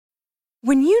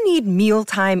When you need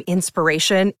mealtime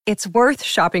inspiration, it's worth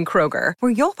shopping Kroger,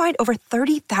 where you'll find over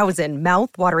 30,000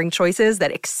 mouth-watering choices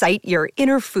that excite your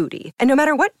inner foodie. And no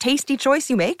matter what tasty choice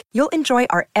you make, you'll enjoy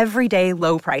our everyday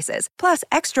low prices, plus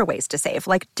extra ways to save,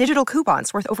 like digital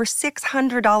coupons worth over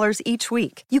 $600 each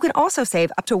week. You can also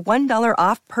save up to $1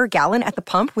 off per gallon at the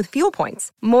pump with fuel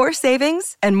points. More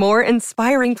savings and more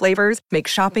inspiring flavors make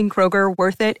shopping Kroger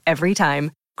worth it every time.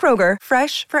 Kroger,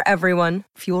 fresh for everyone.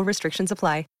 Fuel restrictions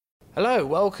apply. Hello,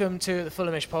 welcome to the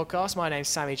Fulhamish podcast. My name's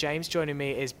Sammy James. Joining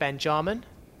me is Ben Jarman.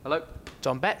 Hello.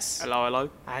 Don Betts. Hello, hello.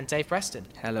 And Dave Preston.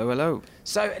 Hello, hello.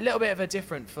 So, a little bit of a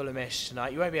different Fulhamish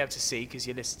tonight. You won't be able to see because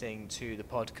you're listening to the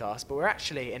podcast, but we're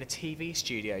actually in a TV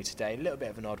studio today. A little bit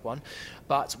of an odd one,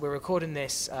 but we're recording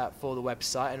this for the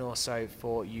website and also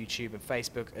for YouTube and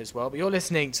Facebook as well. But you're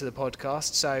listening to the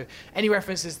podcast, so any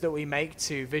references that we make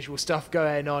to visual stuff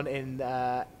going on in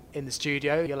the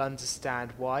studio, you'll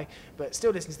understand why. But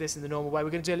still listen to this in the normal way. We're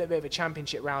going to do a little bit of a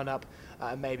championship roundup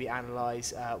and maybe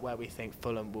analyse where we think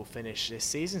Fulham will finish this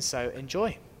season. So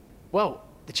enjoy. Well,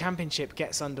 the championship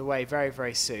gets underway very,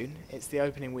 very soon. It's the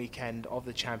opening weekend of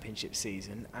the championship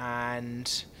season,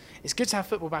 and it's good to have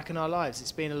football back in our lives.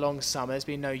 It's been a long summer. There's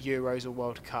been no Euros or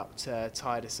World Cup to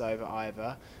tide us over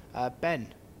either.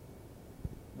 Ben,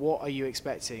 what are you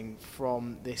expecting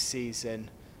from this season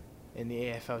in the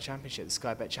EFL Championship, the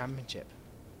Sky Bet Championship?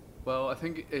 Well, I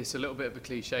think it's a little bit of a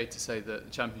cliche to say that the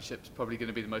Championship's probably going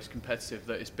to be the most competitive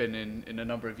that it's been in a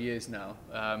number of years now.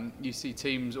 You see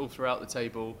teams all throughout the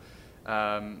table,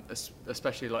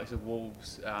 especially like the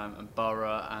Wolves and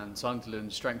Borough and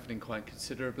Sunderland, strengthening quite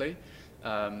considerably,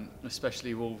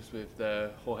 especially Wolves with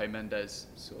the Jorge Mendes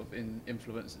sort of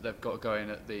influence that they've got going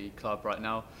at the club right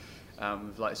now,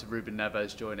 with likes of Ruben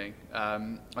Neves joining.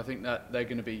 I think that they're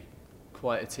going to be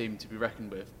quite a team to be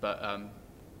reckoned with, but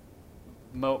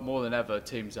more than ever,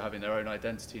 teams are having their own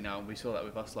identity now, and we saw that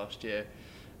with us last year,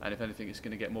 and if anything, it's going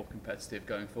to get more competitive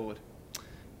going forward.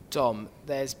 Dom,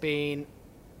 there's been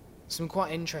some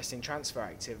quite interesting transfer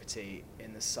activity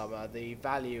in the summer. The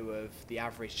value of the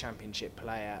average championship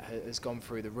player has gone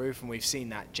through the roof, and we've seen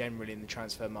that generally in the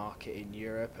transfer market in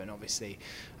Europe, and obviously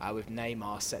with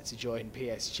Neymar set to join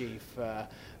PSG for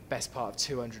best part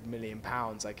of £200 million,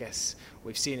 I guess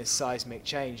we've seen a seismic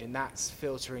change, and that's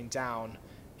filtering down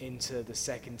into the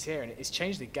second tier, and it's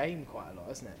changed the game quite a lot,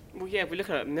 hasn't it? Well, yeah, we're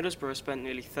looking at Middlesbrough spent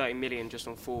nearly 30 million just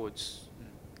on forwards,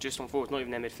 not even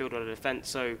their midfield or their defence.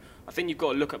 So I think you've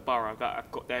got to look at Borough.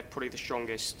 They're probably the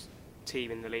strongest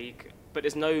team in the league, but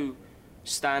there's no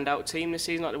standout team this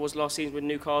season like there was last season with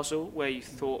Newcastle, where you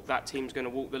thought that team's going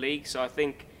to walk the league. So I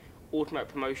think automatic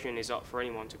promotion is up for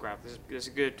anyone to grab. There's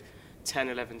a good 10,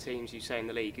 11 teams, you say, in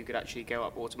the league who could actually go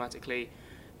up automatically.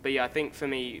 But yeah, I think for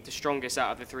me, the strongest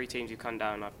out of the three teams who've come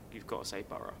down, you've got to say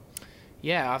Borough.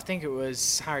 Yeah, I think it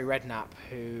was Harry Redknapp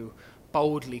who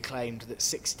boldly claimed that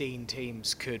 16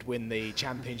 teams could win the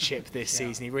championship this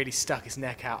season. He really stuck his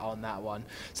neck out on that one.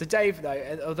 So Dave,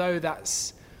 though, although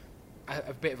that's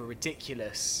a bit of a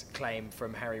ridiculous claim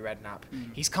from Harry Redknapp,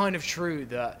 he's kind of true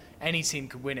that any team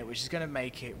could win it, which is going to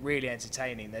make it really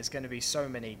entertaining. There's going to be so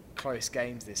many close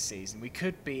games this season. We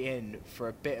could be in for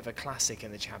a bit of a classic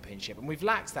in the championship, and we've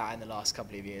lacked that in the last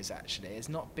couple of years, actually. It's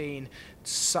not been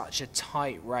such a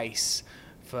tight race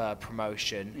for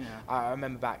promotion. Yeah. I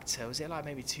remember back to, was it like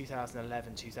maybe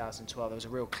 2011, 2012, there was a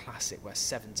real classic where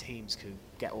 7 teams could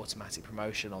get automatic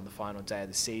promotion on the final day of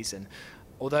the season.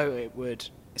 Although it would,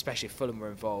 especially if Fulham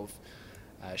were involved,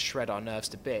 shred our nerves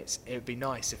to bits, it would be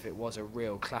nice if it was a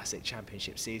real classic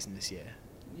championship season this year.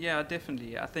 Yeah,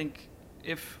 definitely. I think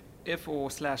if or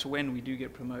 / when we do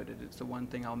get promoted, it's the one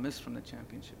thing I'll miss from the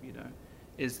championship,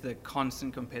 is the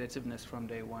constant competitiveness from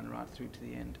day one right through to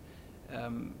the end.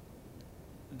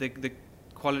 The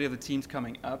quality of the teams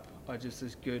coming up are just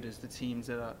as good as the teams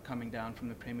that are coming down from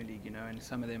the Premier League, and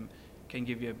some of them can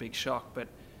give you a big shock, but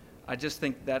I just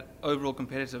think that overall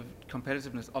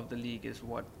competitiveness of the league is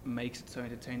what makes it so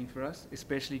entertaining for us,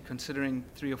 especially considering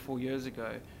 3 or 4 years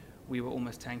ago we were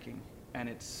almost tanking, and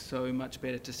it's so much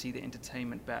better to see the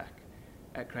entertainment back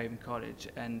at Craven Cottage.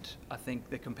 And I think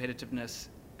the competitiveness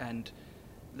and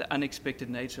the unexpected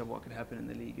nature of what could happen in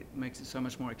the league, it makes it so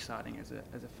much more exciting as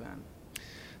a fan.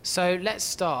 So let's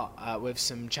start with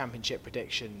some championship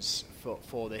predictions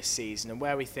for this season and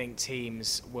where we think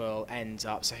teams will end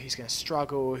up. So who's going to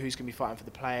struggle, who's going to be fighting for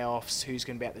the playoffs, who's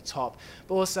going to be at the top.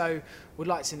 But also, we'd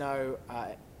like to know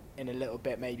in a little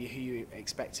bit maybe who you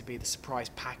expect to be the surprise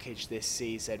package this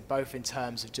season, both in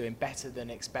terms of doing better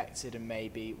than expected and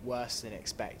maybe worse than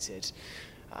expected.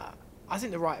 I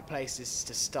think the right place is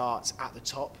to start at the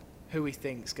top. who we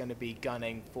think is going to be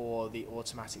gunning for the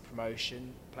automatic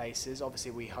promotion places.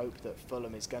 Obviously, we hope that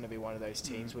Fulham is going to be one of those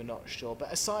teams. We're not sure.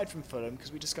 But aside from Fulham,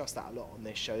 because we discussed that a lot on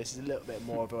this show, this is a little bit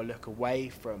more of a look away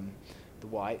from the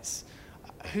Whites.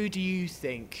 Who do you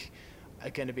think are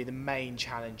going to be the main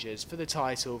challengers for the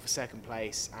title, for second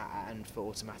place, and for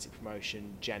automatic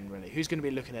promotion generally? Who's going to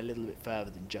be looking a little bit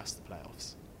further than just the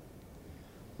playoffs?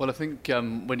 Well, I think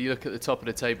when you look at the top of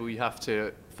the table, you have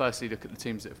to firstly look at the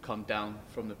teams that have come down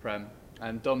from the Prem.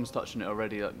 And Dom's touched on it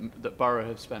already, that Borough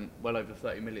have spent well over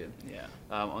 30 million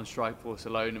on strike force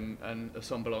alone. And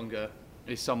Assombalonga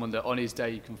is someone that on his day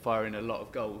you can fire in a lot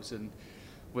of goals. And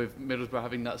with Middlesbrough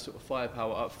having that sort of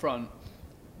firepower up front,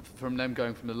 from them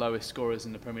going from the lowest scorers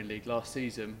in the Premier League last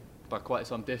season by quite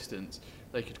some distance,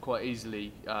 they could quite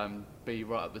easily be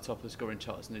right at the top of the scoring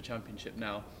charts in the Championship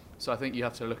now. So I think you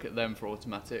have to look at them for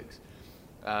automatics.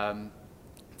 Again,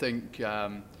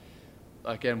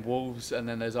 Wolves, and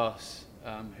then there's us,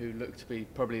 who look to be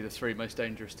probably the three most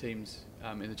dangerous teams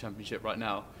in the Championship right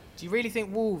now. Do you really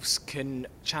think Wolves can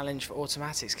challenge for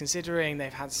automatics, considering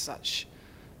they've had such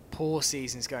poor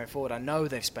seasons going forward? I know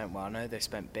they've spent well, I know they've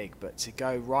spent big, but to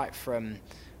go right from,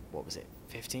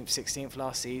 15th, 16th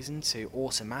last season to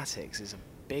automatics is a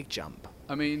big jump.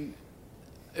 I mean,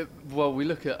 we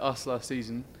look at us last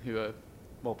season, who were,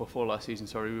 before last season,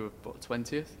 we were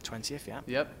 20th? 20th, yeah.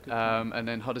 Yep. And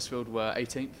then Huddersfield were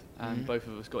 18th, and both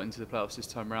of us got into the playoffs this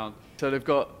time around. So they've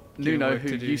got Nuno,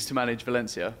 who used to manage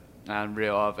Valencia, and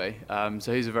Rio Ave.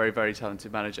 So he's a very, very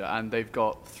talented manager. And they've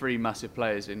got three massive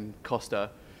players in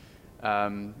Costa,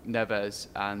 Neves,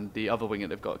 and the other winger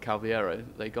they've got, Calviero,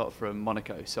 they got from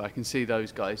Monaco. So I can see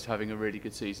those guys having a really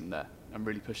good season there and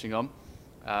really pushing on.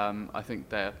 I think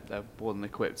they're more than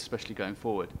equipped, especially going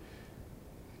forward.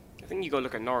 I think you've got to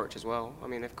look at Norwich as well. I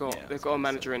mean, they've got a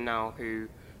manager in now who,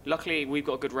 luckily, we've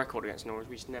got a good record against Norwich.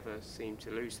 We just never seem to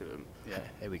lose to them. Yeah,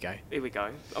 here we go.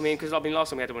 I mean, because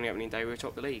last time we had them on the opening day, we were top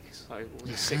of the league. So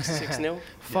was it 6-0?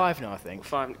 5-0, I think.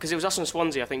 5, because it was us and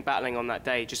Swansea, I think, battling on that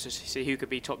day just to see who could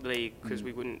be top of the league, because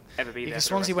we wouldn't ever be there. Because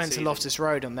Swansea went to Loftus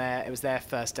Road on it was their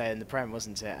first day in the Prem,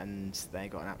 wasn't it? And they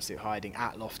got an absolute hiding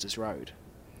at Loftus Road.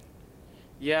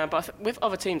 Yeah, but with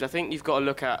other teams, I think you've got to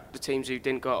look at the teams who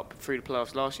didn't go up through the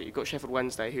playoffs last year. You've got Sheffield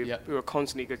Wednesday, who are a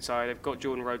constantly good side. They've got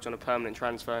Jordan Rhodes on a permanent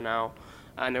transfer now,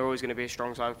 and they're always going to be a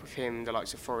strong side with him, the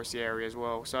likes of Forest area as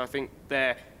well. So I think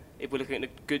if we're looking at the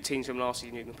good teams from last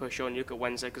season, you can push on. You look at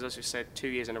Wednesday, because as I said, 2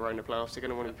 years in a row in the playoffs, they're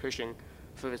going to want to be pushing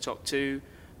for the top two.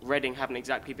 Reading haven't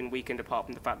exactly been weakened, apart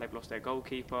from the fact they've lost their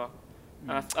goalkeeper.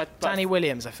 Danny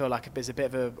Williams, I feel like there's a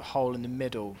bit of a hole in the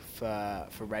middle for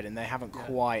Reading. They haven't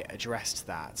quite addressed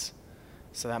that.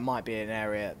 So that might be an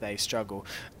area they struggle.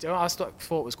 Do you know what I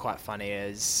thought was quite funny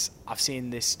is I've seen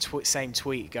this same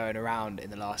tweet going around in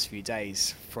the last few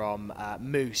days from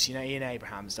Moose. You know, Ian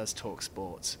Abrahams does Talk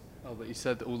Sport. Oh, but you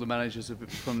said that all the managers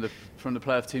from the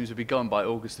playoff teams would be gone by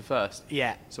August the 1st.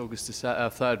 Yeah. It's August the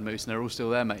 3rd, Moose, and they're all still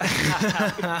there, mate.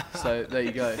 So there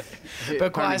you go.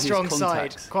 But quite a strong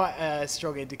side, quite a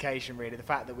strong indication, really. The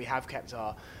fact that we have kept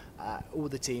our all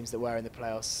the teams that were in the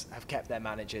playoffs have kept their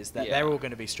managers. They're all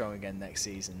going to be strong again next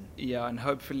season. Yeah, and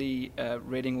hopefully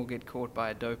Reading will get caught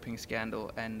by a doping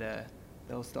scandal and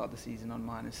they'll start the season on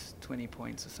minus 20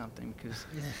 points or something, because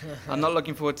I'm not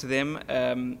looking forward to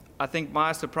them. I think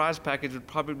my surprise package would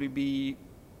probably be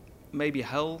maybe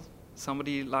Hull,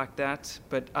 somebody like that.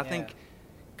 But I think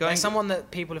someone that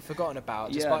people have forgotten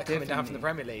about, despite coming down from the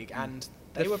Premier League, and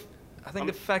they were. I think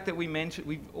the fact that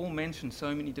we've all mentioned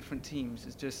so many different teams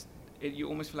is just you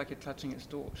almost feel like you're clutching at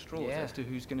straws as to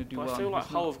who's going to do well. I feel like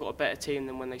Hull have got a better team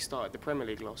than when they started the Premier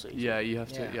League last season. Yeah, you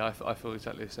have to. Yeah, I feel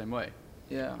exactly the same way.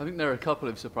 Yeah, I think there are a couple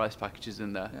of surprise packages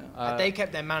in there. Yeah. Had they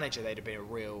kept their manager, they'd have been a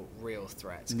real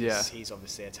threat. Because he's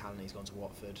obviously a talent. He's gone to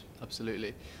Watford.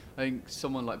 Absolutely. I think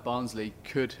someone like Barnsley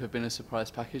could have been a surprise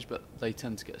package, but they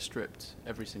tend to get stripped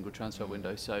every single transfer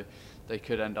window, so they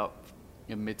could end up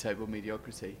in mid-table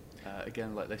mediocrity.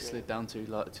 Again, like they slid down to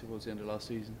towards the end of last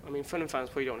season. I mean, Fulham fans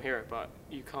probably don't hear it, but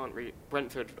you can't really.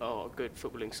 Brentford are a good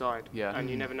footballing side, and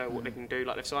you never know what they can do.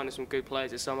 Like they've signed some good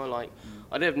players this summer. Like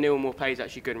I don't know if Neil Morpay's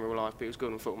actually good in real life, but he was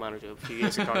good on Football Manager a few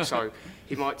years ago, so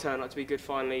he might turn out to be good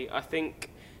finally. I think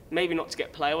maybe not to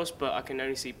get playoffs, but I can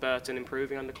only see Burton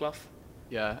improving under Clough.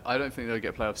 Yeah, I don't think they'll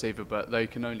get playoffs either, but they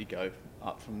can only go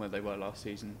up from where they were last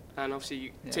season. And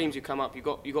obviously, teams who come up, you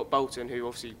got Bolton, who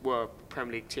obviously were a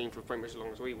Premier League team for pretty much as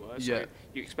long as we were. So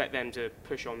you expect them to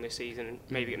push on this season and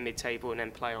maybe get mid-table and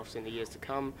then playoffs in the years to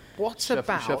come.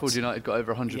 Sheffield United got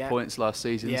over 100 points last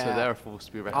season, so they're a force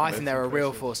to be reckoned with. I think they're a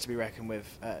real force to be reckoned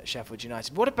with, Sheffield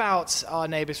United. What about our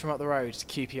neighbours from up the road,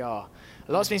 QPR?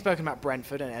 A lot's been spoken about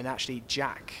Brentford, and actually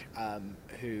Jack,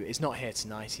 who is not here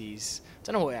tonight, I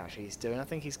don't know what he's doing. I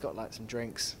think he's got like some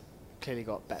drinks. Clearly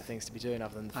got better things to be doing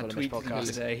other than the Fulhamish podcast. I tweeted him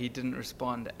today, he didn't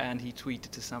respond, and he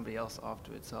tweeted to somebody else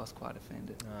afterwards, so I was quite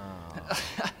offended.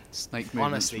 Snake movements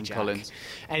Honestly, from Jack. Collins.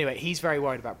 Anyway, he's very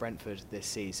worried about Brentford this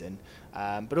season,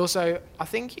 but also I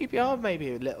think QPR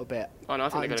maybe a little bit I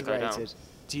think they're going to go down.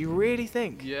 Do you really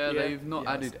think? Yeah, they've not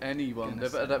added anyone.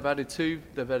 They've added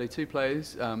two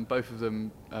players. Both of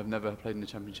them have never played in the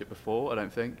Championship before, I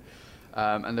don't think.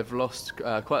 And they've lost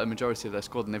quite a majority of their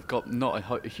squad, and they've got not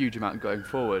a huge amount going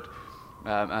forward.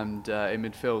 And in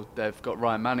midfield, they've got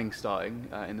Ryan Manning starting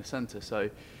in the centre. So,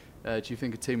 do you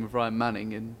think a team with Ryan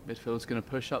Manning in midfield is going to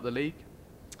push up the league?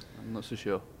 I'm not so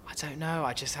sure. I don't know.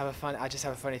 I just have a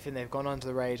funny thing. They've gone under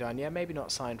the radar, and maybe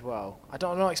not signed well.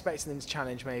 I'm not expecting them to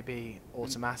challenge maybe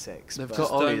automatics. They've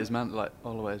got Ollie as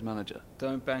Holloway as manager.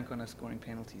 Don't bank on us scoring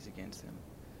penalties against them.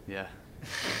 Yeah.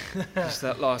 Just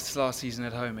that last season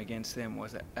at home against them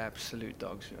was an absolute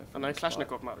dog show. I know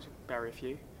Kalashnikov might bury a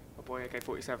few. Our boy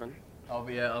AK-47. Oh,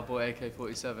 yeah, our boy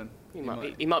AK-47. He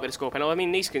might be able to score a penalty. I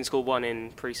mean, Niskanen scored one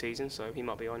in pre-season, so he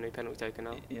might be our new penalty taker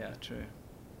now. Yeah, true.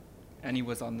 And he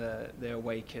was on their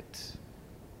away kit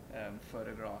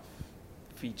photograph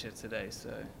feature today,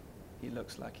 so he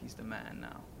looks like he's the man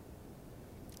now.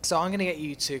 So I'm going to get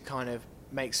you to kind of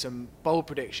make some bold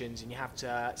predictions, and you have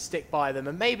to stick by them,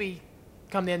 and maybe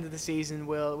come the end of the season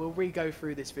we'll re-go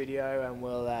through this video and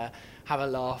we'll have a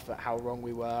laugh at how wrong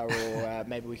we were, or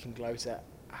maybe we can gloat at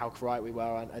how right we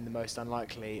were in the most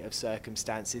unlikely of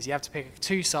circumstances. You have to pick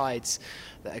two sides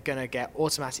that are going to get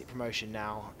automatic promotion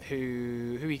now.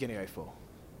 Who are you going to go for?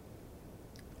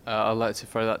 I'd like to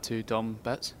throw that to Dom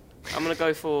Betts. I'm going to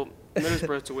go for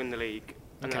Middlesbrough to win the league,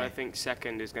 and then I think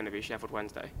second is going to be Sheffield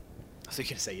Wednesday. I was going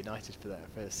to say United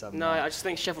for some. No, I just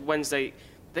think Sheffield Wednesday,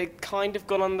 they've kind of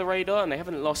gone on the radar, and they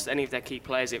haven't lost any of their key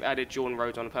players. They've added Jordan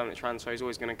Rhodes on a permanent transfer. He's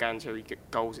always going to guarantee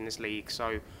goals in this league.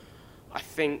 So I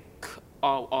think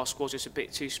our squad's just a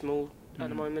bit too small at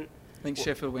the moment. I think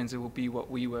Sheffield Wednesday will be what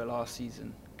we were last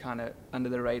season, kind of under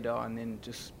the radar, and then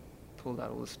just pulled out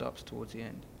all the stops towards the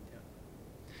end.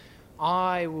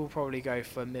 I will probably go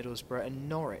for Middlesbrough and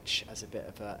Norwich as a bit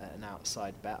of an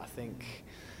outside bet. I think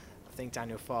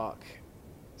Daniel Farke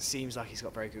seems like he's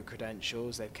got very good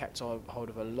credentials. They've kept hold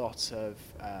of a lot of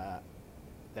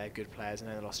their good players, and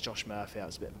then they lost Josh Murphy. That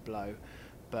was a bit of a blow.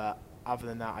 But other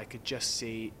than that, I could just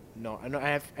see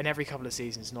and every couple of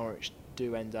seasons Norwich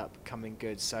do end up coming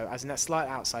good. So as in that slight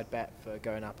outside bet for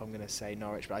going up, I'm going to say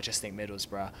Norwich, but I just think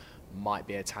Middlesbrough might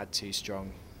be a tad too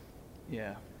strong.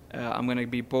 Yeah. I'm going to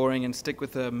be boring and stick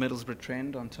with the Middlesbrough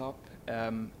trend on top,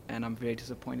 and I'm very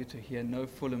disappointed to hear no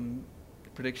Fulham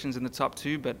predictions in the top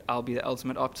two, but I'll be the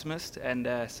ultimate optimist and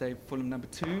say Fulham number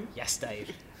 2. Yes, Dave.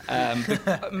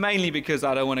 Mainly because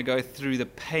I don't want to go through the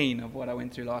pain of what I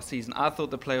went through last season. I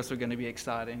thought the playoffs were going to be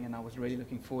exciting, and I was really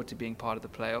looking forward to being part of the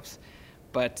playoffs.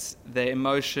 But the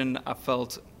emotion I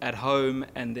felt at home,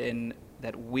 and then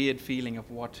that weird feeling of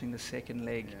watching the second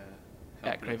leg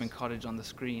at Craven Cottage on the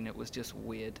screen, it was just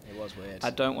weird. It was weird.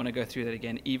 I don't want to go through that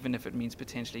again, even if it means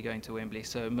potentially going to Wembley.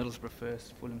 So Middlesbrough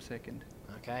first, Fulham second.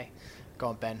 Okay. Go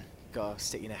on, Ben. Got to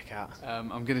stick your neck out.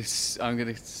 I'm gonna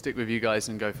stick with you guys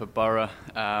and go for Borough,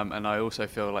 and I also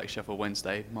feel like Sheffield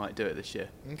Wednesday might do it this year.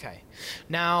 Okay.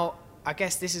 Now, I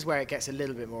guess this is where it gets a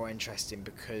little bit more interesting,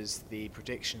 because the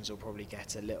predictions will probably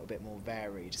get a little bit more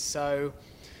varied. So,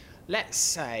 let's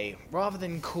say, rather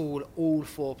than call all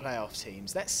 4 playoff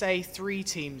teams, let's say 3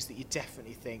 teams that you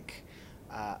definitely think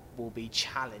will be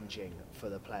challenging for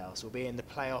the playoffs, will be in the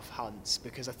playoff hunts,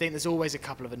 because I think there's always a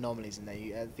couple of anomalies in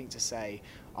there. I think to say,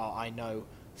 I know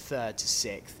 3rd to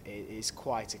 6th is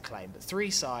quite a claim, but 3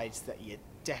 sides that you're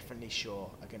definitely sure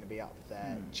are going to be up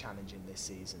there challenging this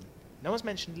season. No one's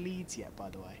mentioned Leeds yet, by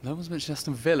the way. No one's mentioned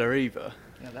Aston Villa either.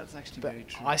 Yeah, that's actually But very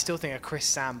true. I still think a Chris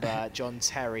Samba, John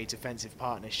Terry defensive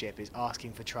partnership is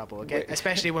asking for trouble, again,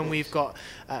 especially when we've got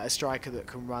a striker that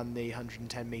can run the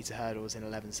 110-metre hurdles in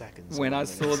 11 seconds. When I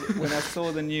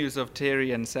saw the news of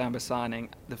Terry and Samba signing,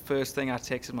 the first thing I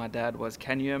texted my dad was,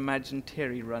 "Can you imagine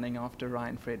Terry running after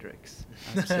Ryan Fredericks?"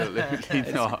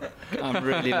 Absolutely not. I'm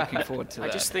really looking forward to that.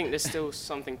 I just think there's still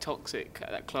something toxic at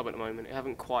that club at the moment. They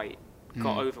haven't quite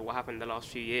got over what happened the last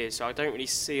few years, so I don't really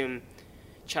see them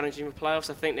challenging for playoffs.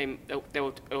 I think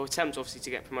they'll attempt obviously to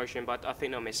get promotion, but I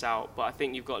think they'll miss out. But I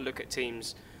think you've got to look at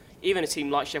teams, even a team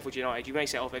like Sheffield United. You may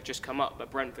say, oh, they've just come up,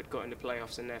 but Brentford got into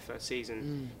playoffs in their first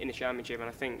season in the Championship, and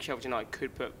I think Sheffield United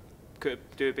could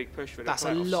do a big push for the playoffs. That's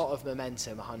a lot of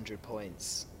momentum, 100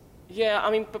 points. Yeah,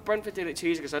 I mean, but Brentford did it 2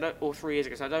 years ago, or 3 years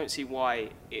ago, so I don't see why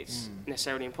it's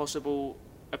necessarily impossible.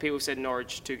 People said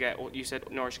Norwich to get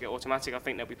automatic. I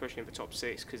think they'll be pushing for top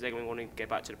 6 because they're going to want to get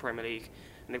back to the Premier League,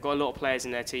 and they've got a lot of players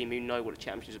in their team who know what the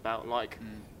Championship is about, like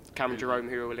Cameron Jerome,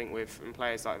 who we're linked with, and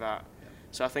players like that. Yeah.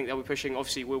 So I think they'll be pushing.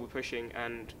 Obviously, we'll be pushing,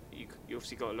 and you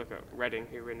obviously got to look at Reading,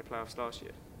 who were in the playoffs last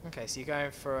year. Okay, so you're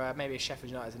going for maybe Sheffield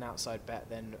United as an outside bet,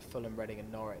 then Fulham, Reading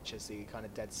and Norwich as the kind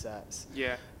of dead certs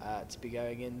to be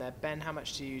going in there. Ben, how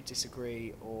much do you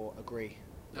disagree or agree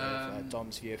with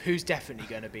Dom's view of who's definitely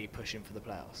going to be pushing for the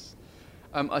playoffs?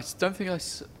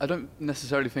 I don't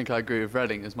necessarily think I agree with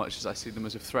Reading as much as I see them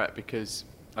as a threat, because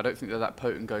I don't think they're that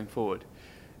potent going forward.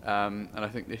 And I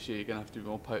think this year you're going to have to be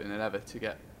more potent than ever to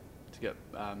get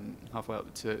halfway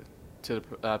up to the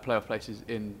playoff places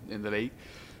in the league.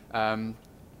 I'm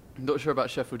not sure about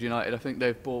Sheffield United. I think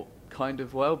they've bought kind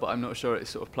of well, but I'm not sure it's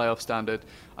sort of playoff standard.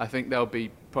 I think they'll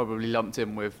be probably lumped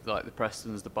in with like the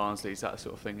Prestons, the Barnsleys, that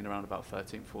sort of thing, in around about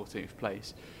 13th, 14th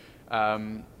place.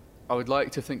 I would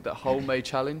like to think that Hull may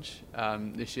challenge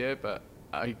this year, but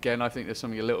again, I think there's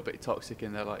something a little bit toxic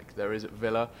in there, like there is at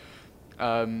Villa.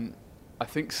 I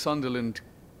think Sunderland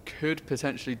could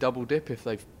potentially double dip if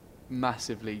they've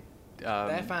massively...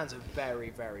 Their fans are very,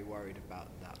 very worried about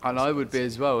that. And I would be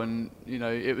as well. And, you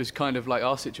know, it was kind of like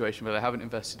our situation where they haven't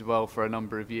invested well for a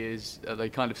number of years. They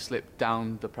kind of slipped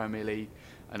down the Premier League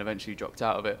and eventually dropped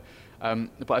out of it.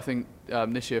 But I think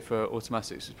this year for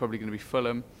automatics it's probably going to be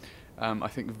Fulham. I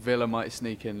think Villa might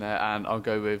sneak in there, and I'll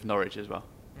go with Norwich as well.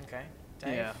 Okay.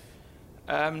 Dave?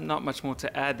 Yeah. Not much more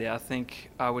to add there. I think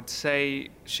I would say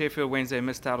Sheffield Wednesday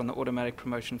missed out on the automatic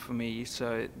promotion for me,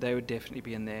 so they would definitely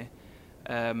be in there.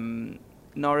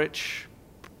 Norwich,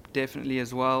 definitely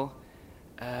as well.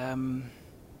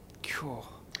 Cool.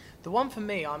 The one for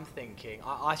me, I'm thinking,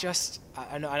 I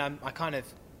kind of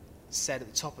said at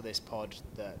the top of this pod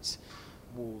that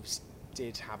Wolves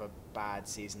did have a bad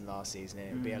season last season, and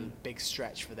it would be a big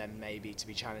stretch for them maybe to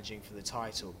be challenging for the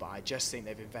title, but I just think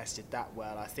they've invested that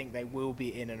well. I think they will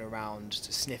be in and around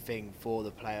sniffing for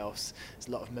the playoffs. There's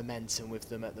a lot of momentum with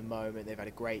them at the moment. They've had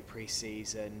a great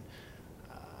pre-season.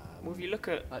 Well, if you look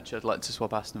at... Actually, I'd like to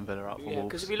swap Aston Villa out for Wolves.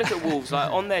 Because if you look at Wolves,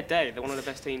 like, on their day, they're one of the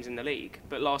best teams in the league.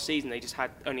 But last season, they just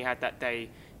only had that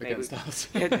day against us.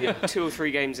 2 or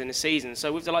 3 games in the season.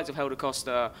 So with the likes of Helder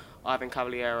Costa, Ivan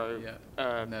Cavaliero,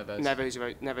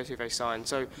 Neves, who they signed.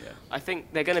 So I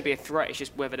think they're going to be a threat. It's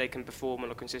just whether they can perform on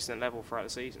a consistent level throughout the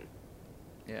season.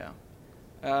 Yeah.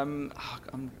 I'm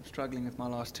struggling with my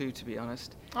last 2, to be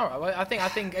honest. All right. Well, I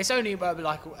think it's only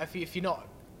like if you're not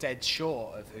dead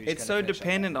short of who's. It's so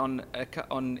dependent on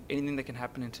anything that can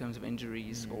happen in terms of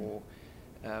injuries or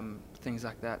things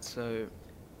like that. So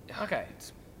okay,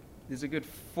 there's a good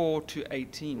 4 to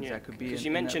 8 teams that could be. Because you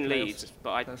mentioned Leeds,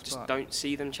 but I just don't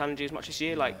see them challenging as much this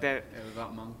year. Like they're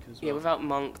without Monk as well. Yeah, without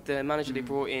Monk, the manager they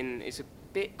brought in is a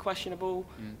bit questionable.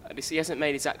 He hasn't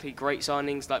made exactly great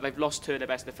signings. Like they've lost 2 of their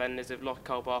best defenders. They've lost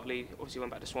Carl Bartley, obviously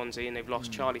went back to Swansea, and they've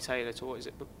lost Charlie Taylor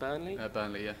to Burnley.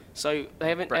 Burnley, yeah. So they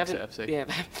haven't FC. Yeah,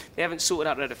 they haven't sorted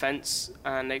out their defence,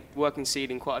 and they were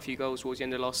conceding quite a few goals towards the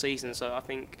end of last season. So I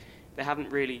think they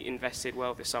haven't really invested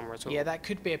well this summer at all. Yeah, that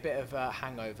could be a bit of a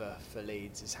hangover for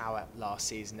Leeds, is how last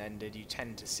season ended. You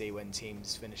tend to see when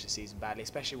teams finish the season badly,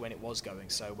 especially when it was going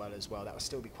so well as well. That would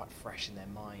still be quite fresh in their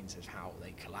minds of how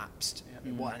they collapsed.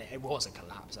 Yeah. It was a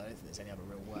collapse. I don't think there's any other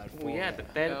real word for it. Yeah,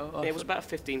 but there was about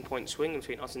a 15-point swing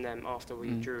between us and them after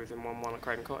we drew with them 1-1 at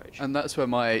Craven Cottage. And that's where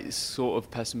my sort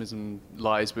of pessimism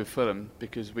lies with Fulham,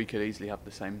 because we could easily have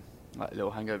the same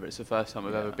little hangover. It's the first time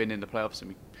we've ever been in the playoffs,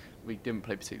 and we didn't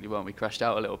play particularly well, and we crashed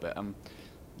out a little bit.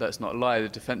 That's not a lie. The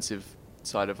defensive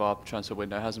side of our transfer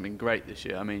window hasn't been great this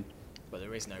year. I mean, but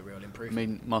there is no real improvement. I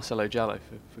mean, Marcelo Jallo,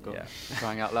 for God,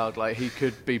 crying out loud, like he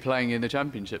could be playing in the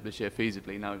Championship this year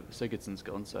feasibly. Now Sigurdsson's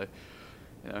gone, so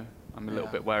I'm a little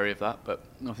bit wary of that. But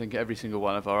I think every single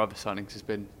one of our other signings has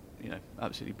been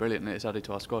absolutely brilliant, and it's added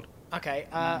to our squad. Okay,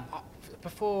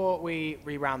 before we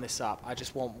round this up, I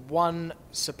just want one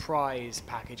surprise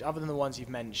package, other than the ones you've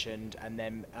mentioned, and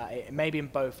then maybe in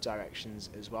both directions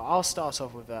as well. I'll start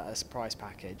off with a surprise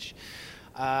package.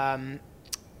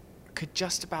 Could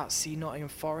just about see Nottingham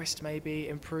Forest maybe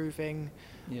improving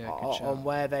on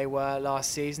where they were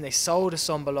last season. They sold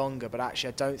Assombalonga, but actually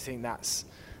I don't think that's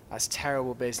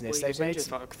terrible business. Well, they've made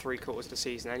just like 3/4 of the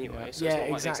season anyway. So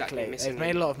exactly. They've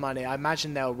made a lot of money. I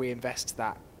imagine they'll reinvest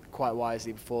that quite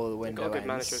wisely before the window ends. Got a good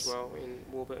manager as well in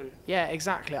Warburton. Yeah,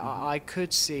 exactly. I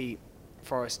could see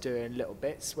Forest doing little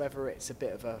bits, whether it's a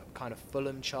bit of a kind of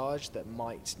Fulham charge that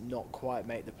might not quite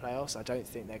make the playoffs. I don't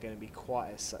think they're going to be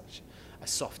quite as such a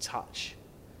soft touch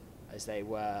as they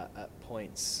were at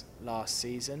points last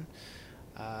season.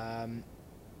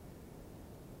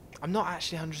 I'm not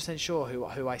actually 100% sure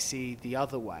who I see the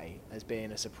other way as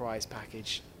being a surprise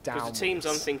package downwards. Because the teams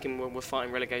I'm thinking were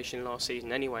fighting relegation last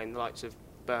season anyway, in the likes of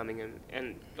Birmingham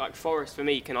and like Forest, for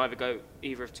me, can either go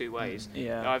either of two ways.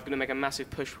 Yeah. They're either going to make a massive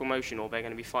push for promotion, or they're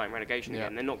going to be fighting relegation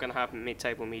again. They're not going to have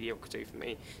mid-table mediocrity for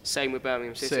me. Same with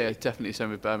Birmingham City. So yeah, definitely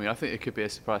same with Birmingham. I think it could be a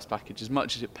surprise package, as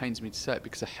much as it pains me to say it,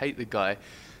 because I hate the guy.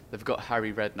 They've got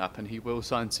Harry Redknapp, and he will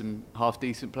sign some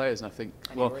half-decent players. And I think,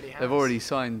 they've already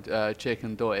signed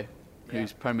Chirkin Doy,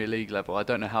 who's Premier League level. I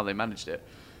don't know how they managed it,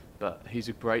 but he's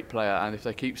a great player. And if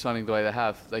they keep signing the way they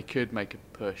have, they could make a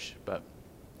push. But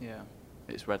Yeah.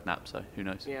 it's Redknapp, so who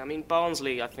knows? Yeah, I mean,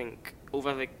 Barnsley, I think,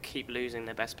 although they keep losing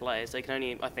their best players, they can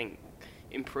only, I think,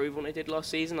 improve on what they did last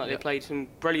season. Like, they played some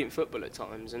brilliant football at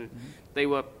times, and they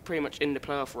were pretty much in the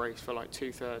playoff race for like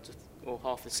 2/3 or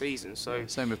half the season. So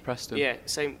same with Preston. Yeah,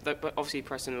 same. But obviously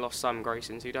Preston lost Sam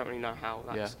Grayson, so you don't really know how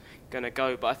that's going to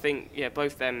go. But I think,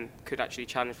 both them could actually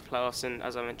challenge for playoffs. And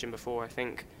as I mentioned before, I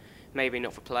think maybe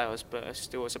not for playoffs, but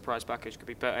still a surprise package could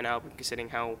be better than Albion, considering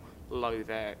how low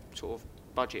their sort of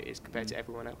budget is compared to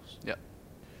everyone else. Yeah.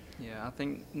 Yeah, I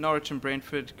think Norwich and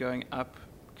Brentford going up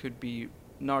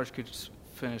Norwich could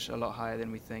finish a lot higher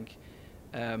than we think.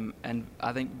 And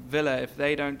I think Villa, if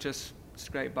they don't just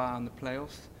scrape by on the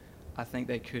playoffs, I think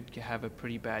they could have a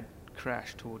pretty bad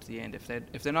crash towards the end. If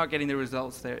they're not getting the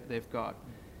results they've got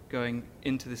going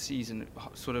into the season,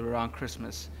 sort of around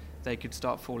Christmas, they could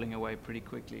start falling away pretty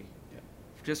quickly. Yeah.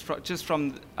 Just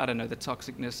from I don't know, the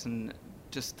toxicness and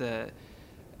just the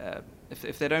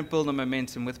if they don't build the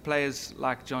momentum with players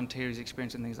like John Terry's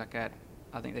experience and things like that,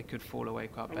 I think they could fall away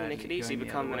quite badly. They could easily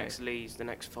become the way. next Leeds, the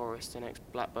next Forest, the next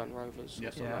Blackburn Rovers,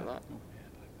 something like that.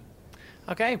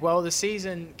 Okay, well, the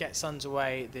season gets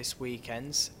underway this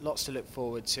weekend. Lots to look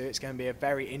forward to. It's going to be a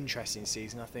very interesting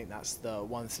season. I think that's the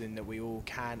one thing that we all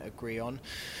can agree on.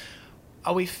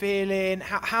 Are we feeling,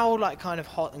 how like kind of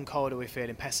hot and cold are we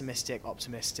feeling? Pessimistic,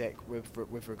 optimistic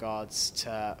with regards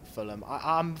to Fulham?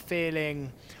 I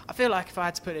feel like if I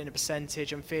had to put it in a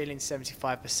percentage, I'm feeling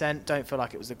 75%. Don't feel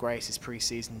like it was the greatest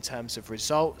pre-season in terms of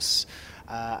results.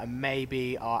 And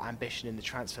maybe our ambition in the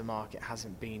transfer market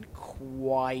hasn't been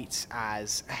quite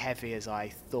as heavy as I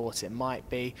thought it might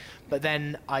be. But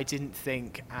then I didn't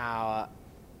think I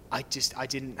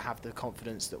didn't have the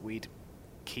confidence that we'd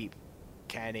keep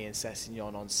Kenny and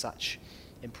Sessegnon on such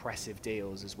impressive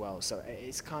deals as well. So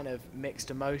it's kind of mixed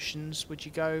emotions, would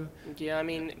you go? Yeah, I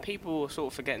mean, people are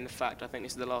sort of forgetting the fact, I think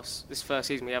this first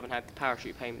season we haven't had the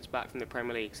parachute payments back from the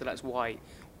Premier League, so that's why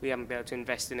we haven't been able to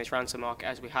invest in the transfer market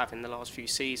as we have in the last few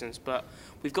seasons. But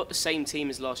we've got the same team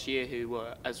as last year who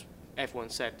were, as everyone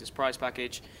said, this prize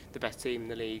package, the best team in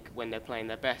the league when they're playing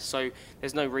their best. So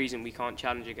there's no reason we can't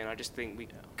challenge again. I just think we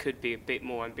could be a bit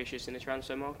more ambitious in the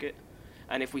transfer market.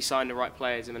 And if we sign the right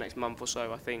players in the next month or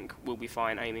so, I think we'll be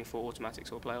fine aiming for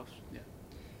automatics or playoffs. Yeah.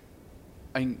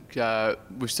 I think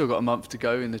we've still got a month to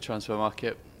go in the transfer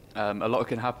market. A lot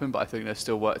can happen, but I think there's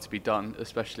still work to be done,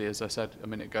 especially, as I said a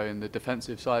minute ago, in the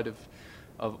defensive side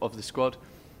of the squad.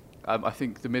 I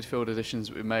think the midfield additions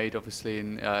that we made, obviously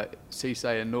in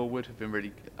Cisse and Norwood, have been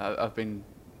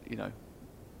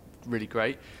really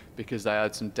great, because they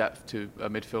add some depth to a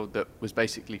midfield that was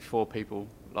basically 4 people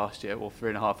last year, or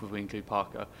 3.5 if we include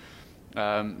Parker.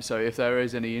 So if there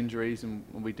is any injuries, and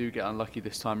we do get unlucky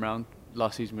this time round,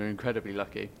 last season we were incredibly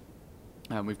lucky,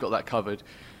 and we've got that covered.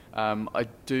 I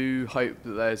do hope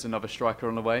that there's another striker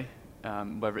on the way,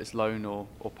 whether it's loan or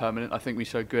permanent. I think we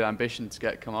showed good ambition to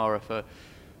get Kamara for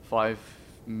 £5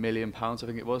 million, I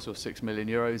think it was, or €6 million.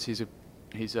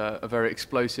 He's a very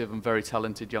explosive and very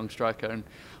talented young striker, and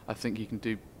I think he can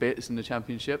do bits in the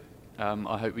Championship.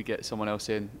 I hope we get someone else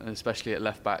in, and especially at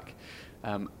left back,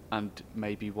 and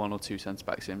maybe 1 or 2 centre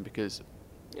backs in, because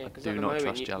I do not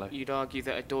trust Jallo. You'd argue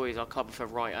that Adoy is our cover for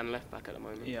right and left back at the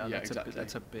moment. Yeah, exactly.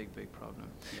 That's a big problem.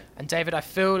 Yeah. And David, I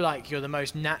feel like you're the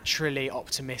most naturally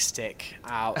optimistic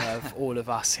out of all of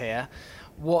us here.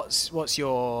 What's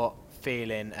your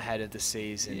feeling ahead of the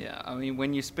season? Yeah, I mean,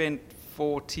 when you spend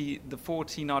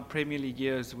 14 odd Premier League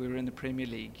years we were in the Premier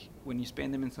League, when you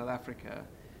spend them in South Africa,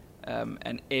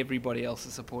 and everybody else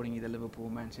is supporting either Liverpool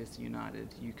or Manchester United,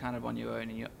 you're kind of on your own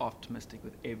and you're optimistic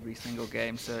with every single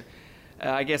game. So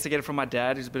I guess I get it from my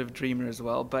dad, who's a bit of a dreamer as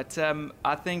well. But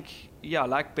I think,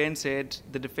 like Ben said,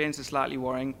 the defence is slightly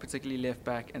worrying, particularly left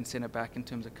back and centre back in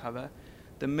terms of cover.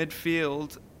 The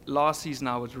midfield, last season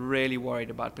I was really worried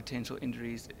about potential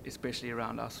injuries, especially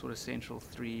around our sort of central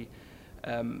three.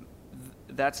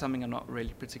 That's something I'm not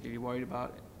really particularly worried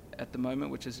about at the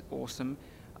moment, which is awesome.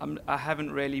 I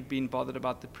haven't really been bothered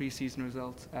about the preseason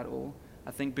results at all.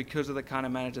 I think because of the kind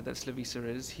of manager that Slavisa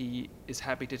is, he is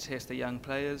happy to test the young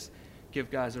players,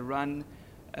 give guys a run.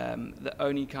 The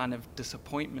only kind of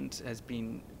disappointment has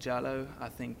been Jallo. I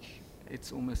think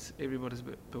it's almost everybody's a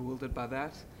bit bewildered by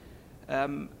that.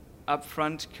 Up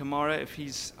front, Kamara, if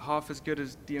he's half as good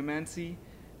as Diamansi,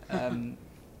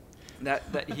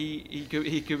 that he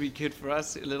could be good for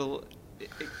us. A little,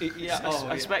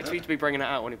 I expect you to be bringing it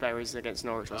out when he plays against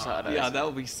Norwich on Saturday. Yeah, that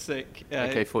would be sick.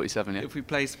 AK-47, yeah. If we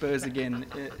play Spurs again,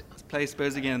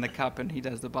 in the cup, and he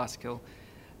does the bicycle.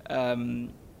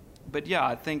 But yeah,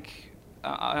 I think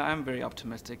I am very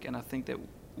optimistic, and I think that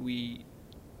we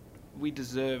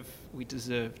deserve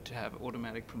to have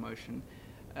automatic promotion.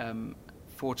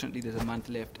 Fortunately, there's a month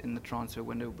left in the transfer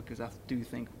window, because I do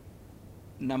think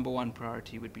number one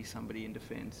priority would be somebody in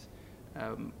defence,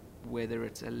 whether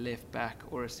it's a left back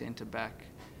or a centre back.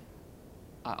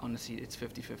 Honestly, it's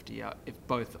 50-50. If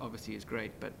both, obviously, is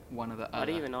great, but one of the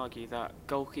other. I'd even argue that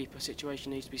goalkeeper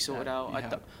situation needs to be sorted out.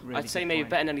 Really I'd say maybe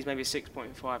Bettinelli's maybe a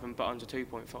 6.5 and Buttons a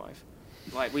 2.5.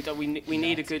 Like we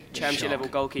need a good championship level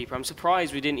goalkeeper. I'm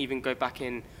surprised we didn't even go back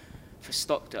in for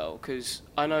Stockdale, because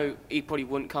I know he probably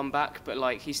wouldn't come back, but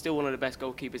like he's still one of the best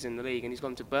goalkeepers in the league, and he's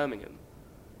gone to Birmingham.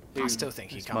 I still think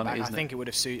he'd come back. I think it would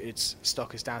have suited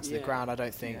Stockers down to the ground. I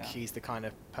don't think he's the kind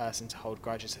of person to hold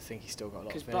grudges. I think he's still got a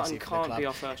lot of affinity for the club. Button can't be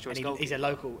our first choice goalkeeper. He's a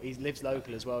local. He lives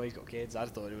local as well. He's got kids. I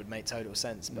thought it would make total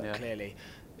sense, but clearly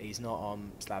he's not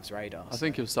on Slav's radar. I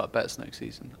think he'll start Betts next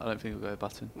season. I don't think he'll go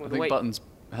Button. I think Button's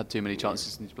had too many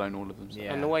chances and he's blown all of them. So.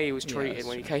 Yeah. And the way he was treated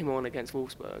when he came on against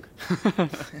Wolfsburg.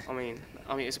 I mean,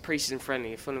 it's a pre-season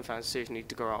friendly. Fulham fans seriously need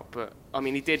to grow up. But I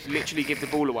mean, he did literally give the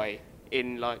ball away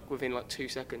within 2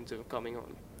 seconds of coming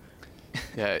on.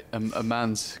 Yeah, a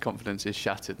man's confidence is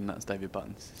shattered, and that's David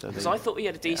Button's. Because I thought he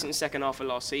had a decent second half of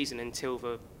last season until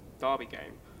the Derby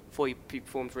game. Thought he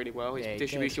performed really well. His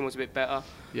distribution was a bit better.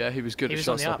 Yeah, he was good at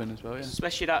shot stopping as well. Yeah.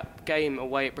 Especially that game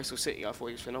away at Bristol City, I thought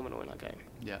he was phenomenal in that game.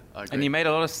 Yeah, I agree. And he made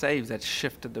a lot of saves that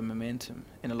shifted the momentum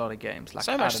in a lot of games. Like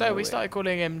so much so, we started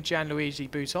calling him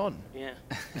Gianluigi Buffon. Yeah,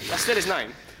 that's still his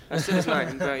name.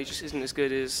 But he just isn't as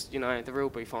good as the real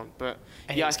Buffon. But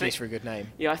I think for a good name.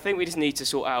 Yeah, I think we just need to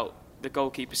sort out the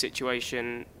goalkeeper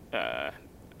situation.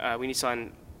 We need to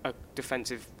sign a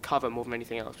defensive cover more than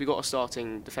anything else. We've got our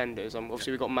starting defenders.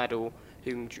 Obviously, we've got Maddle,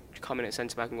 who can come in at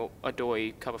centre-back, and got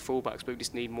Adoy cover full-backs, but we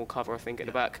just need more cover, I think, at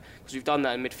the back. Because we've done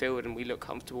that in midfield, and we look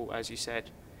comfortable, as you said,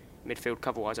 midfield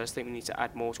cover-wise. I just think we need to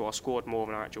add more to our squad, more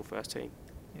than our actual first team.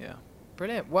 Yeah.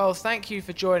 Brilliant. Well, thank you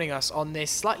for joining us on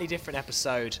this slightly different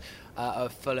episode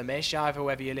of Fulhamish, either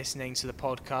whether you're listening to the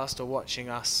podcast or watching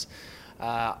us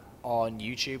on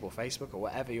YouTube or Facebook or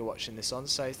whatever you're watching this on.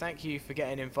 So thank you for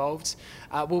getting involved.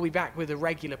 We'll be back with a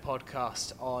regular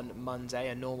podcast on Monday,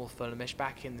 a normal Fulhamish,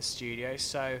 back in the studio.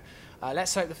 So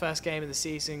let's hope the first game of the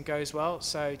season goes well.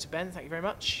 So to Ben, thank you very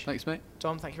much. Thanks, mate.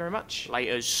 Tom, thank you very much.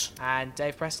 Laters. And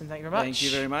Dave Preston, thank you very much. Thank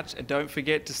you very much. And don't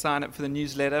forget to sign up for the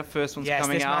newsletter. First one's coming out. Yes,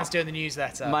 this man's doing the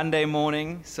newsletter. Monday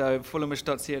morning. So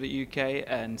fulhamish.co.uk,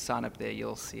 and sign up there.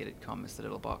 You'll see it. It comes, the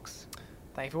little box.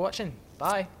 Thank you for watching.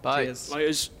 Bye. Bye. Cheers.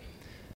 Laters.